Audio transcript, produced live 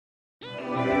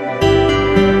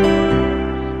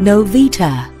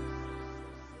Novita.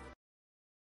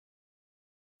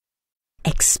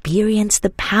 Experience the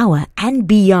power and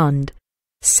beyond.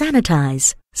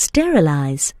 Sanitize,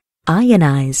 sterilize,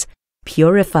 ionize,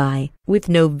 purify with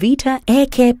Novita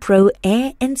AirCare Pro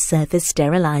Air and Surface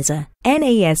Sterilizer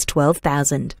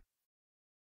NAS-12000.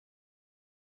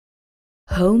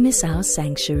 Home is our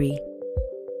sanctuary.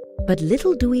 But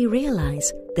little do we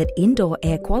realize that indoor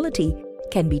air quality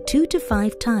can be 2 to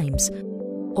 5 times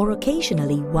or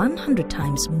occasionally 100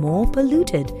 times more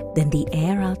polluted than the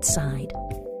air outside.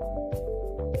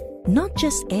 Not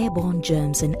just airborne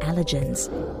germs and allergens,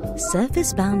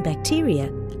 surface-bound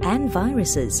bacteria and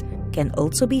viruses can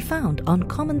also be found on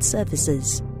common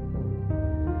surfaces.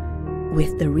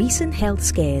 With the recent health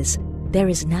scares, there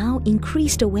is now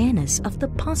increased awareness of the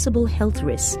possible health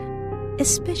risks,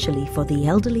 especially for the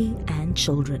elderly and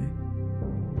children.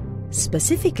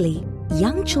 Specifically,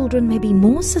 young children may be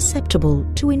more susceptible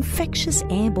to infectious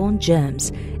airborne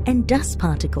germs and dust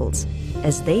particles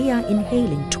as they are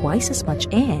inhaling twice as much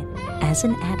air as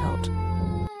an adult.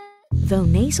 Though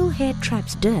nasal hair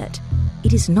traps dirt,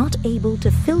 it is not able to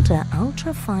filter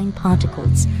ultra-fine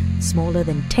particles smaller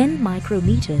than 10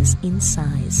 micrometers in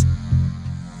size.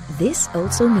 This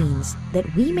also means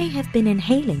that we may have been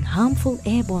inhaling harmful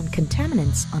airborne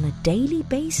contaminants on a daily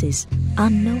basis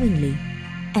unknowingly,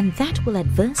 and that will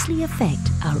adversely affect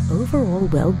our overall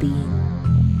well-being.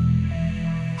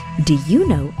 Do you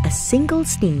know a single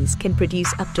sneeze can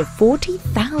produce up to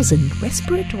 40,000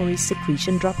 respiratory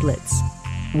secretion droplets?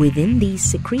 Within these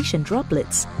secretion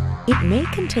droplets, it may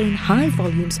contain high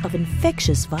volumes of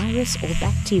infectious virus or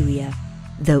bacteria.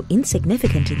 Though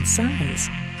insignificant in size,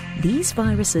 these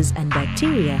viruses and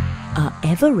bacteria are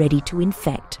ever ready to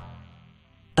infect.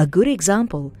 A good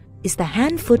example is the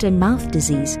hand, foot and mouth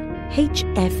disease,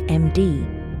 HFMD.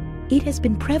 It has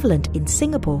been prevalent in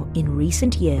Singapore in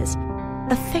recent years,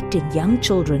 affecting young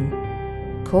children.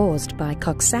 Caused by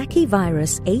Coxsackie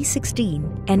virus A16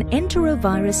 and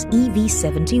enterovirus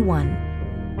EV71.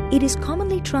 It is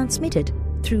commonly transmitted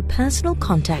through personal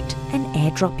contact and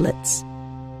air droplets.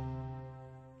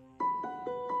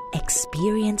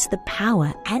 Experience the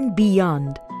power and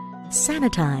beyond.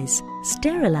 Sanitize,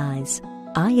 sterilize,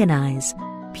 ionize,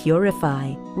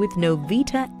 purify with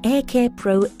Novita AirCare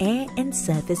Pro Air and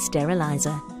Surface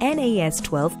Sterilizer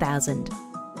NAS-12000.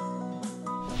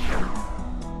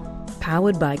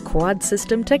 Powered by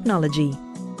QuadSystem Technology,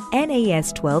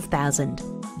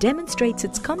 NAS-12000 demonstrates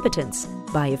its competence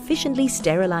by efficiently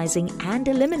sterilizing and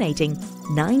eliminating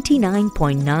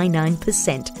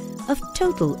 99.99% of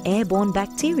total airborne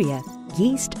bacteria,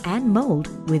 yeast and mold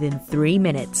within 3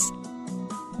 minutes.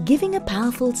 Giving a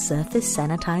powerful surface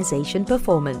sanitization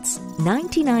performance,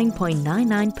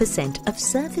 99.99% of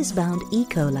surface-bound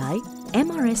E.Coli,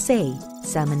 MRSA,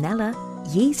 Salmonella,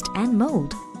 yeast and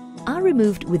mold are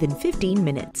removed within 15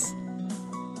 minutes.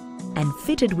 And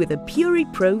fitted with a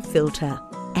Pvt Pro filter,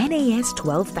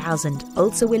 NAS-12000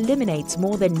 also eliminates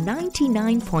more than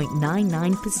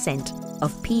 99.99%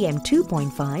 of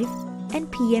PM2.5 and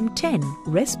PM10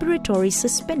 respiratory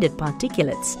suspended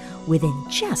particulates within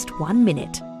just 1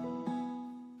 minute.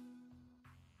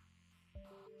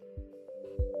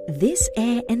 This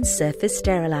air and surface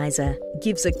sterilizer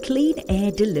gives a clean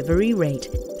air delivery rate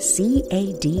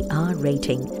CADR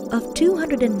rating of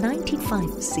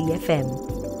 295 CFM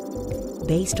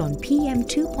based on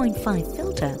PM2.5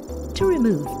 filter to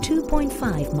remove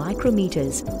 2.5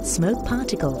 micrometers smoke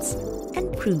particles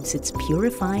and proves its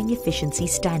purifying efficiency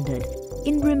standard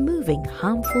in removing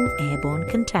harmful airborne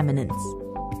contaminants.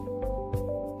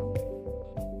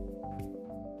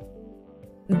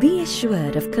 Be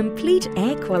assured of complete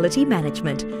air quality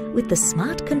management with the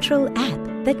SmartControl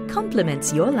App that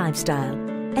complements your lifestyle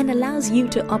and allows you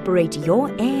to operate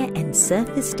your air and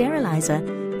surface sterilizer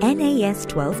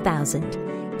NAS-12000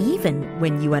 even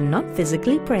when you are not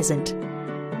physically present.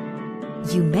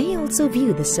 You may also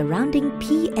view the surrounding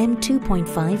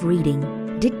PM2.5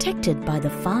 reading detected by the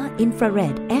far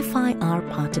infrared FIR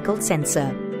particle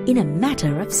sensor in a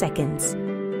matter of seconds.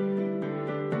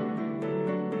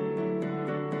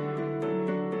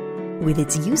 With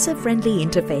its user-friendly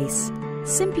interface,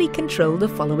 simply control the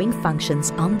following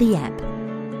functions on the app: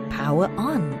 Power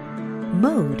on,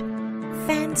 Mode,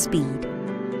 Fan speed,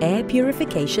 Air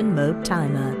purification mode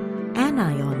timer,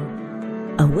 Anion,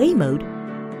 Away mode,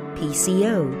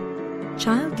 PCO,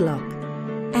 Child lock,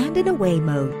 and an Away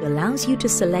mode allows you to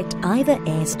select either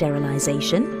air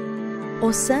sterilization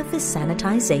or surface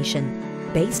sanitization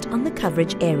based on the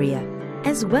coverage area,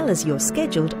 as well as your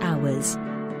scheduled hours.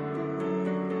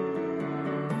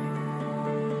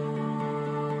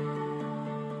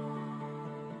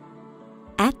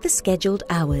 At the scheduled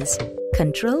hours,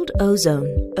 Controlled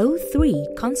ozone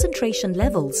O3 concentration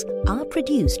levels are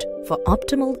produced for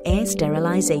optimal air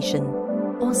sterilization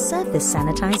or surface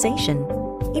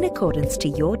sanitization in accordance to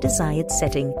your desired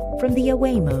setting from the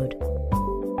away mode.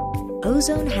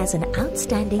 Ozone has an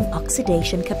outstanding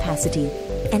oxidation capacity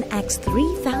and acts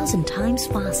 3,000 times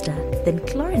faster than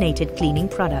chlorinated cleaning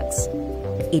products.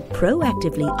 It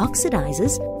proactively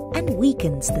oxidizes and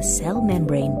weakens the cell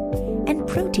membrane and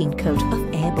protein coat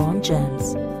of airborne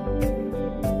germs.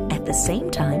 At the same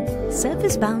time,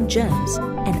 surface-bound germs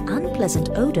and unpleasant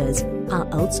odors are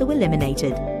also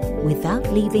eliminated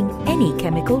without leaving any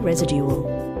chemical residual.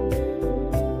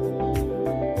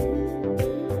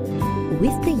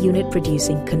 With the unit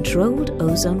producing controlled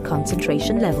ozone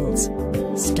concentration levels,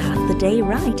 start the day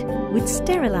right with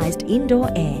sterilized indoor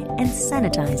air and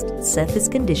sanitized surface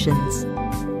conditions.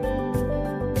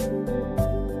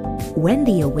 When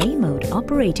the away mode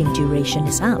operating duration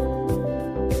is up,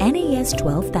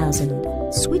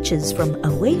 NAS-12000 switches from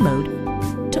away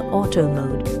mode to auto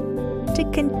mode to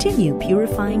continue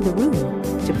purifying the room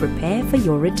to prepare for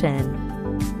your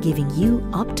return, giving you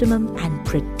optimum and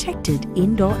protected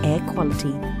indoor air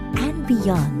quality and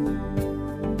beyond.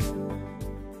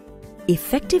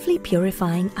 Effectively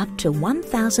purifying up to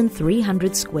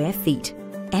 1,300 square feet,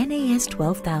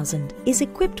 NAS-12000 is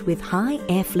equipped with high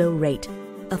airflow rate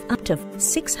of up to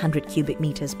 600 cubic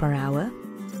meters per hour.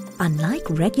 Unlike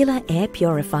regular air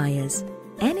purifiers,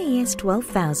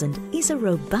 NAS-12000 is a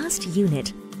robust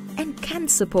unit and can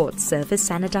support surface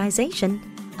sanitization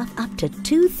of up to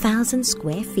 2,000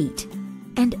 square feet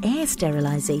and air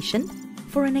sterilization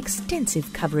for an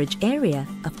extensive coverage area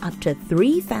of up to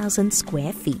 3,000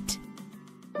 square feet.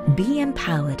 Be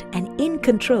empowered and in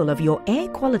control of your air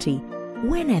quality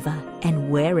whenever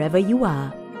and wherever you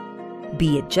are,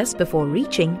 be it just before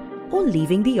reaching or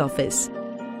leaving the office,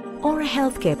 or a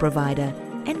healthcare provider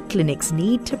and clinics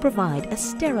need to provide a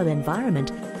sterile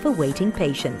environment for waiting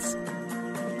patients,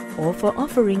 or for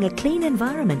offering a clean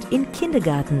environment in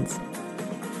kindergartens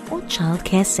or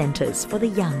childcare centers for the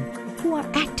young who are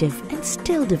active and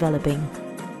still developing,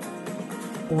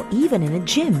 or even in a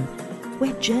gym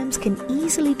where germs can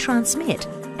easily transmit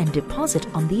and deposit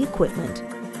on the equipment.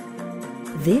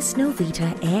 This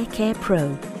Novita AirCare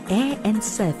Pro Air and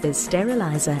Surface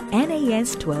Sterilizer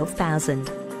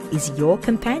NAS-12000 is your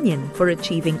companion for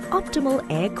achieving optimal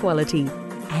air quality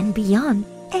and beyond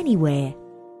anywhere.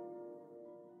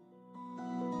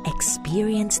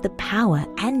 Experience the power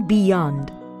and beyond.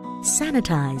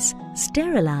 Sanitize,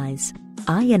 sterilize,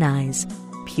 ionize,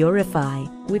 purify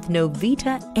with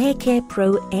Novita AirCare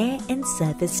Pro Air and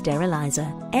Surface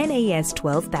Sterilizer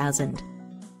NAS-12000.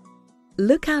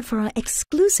 Look out for our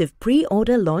exclusive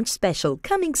pre-order launch special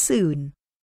coming soon.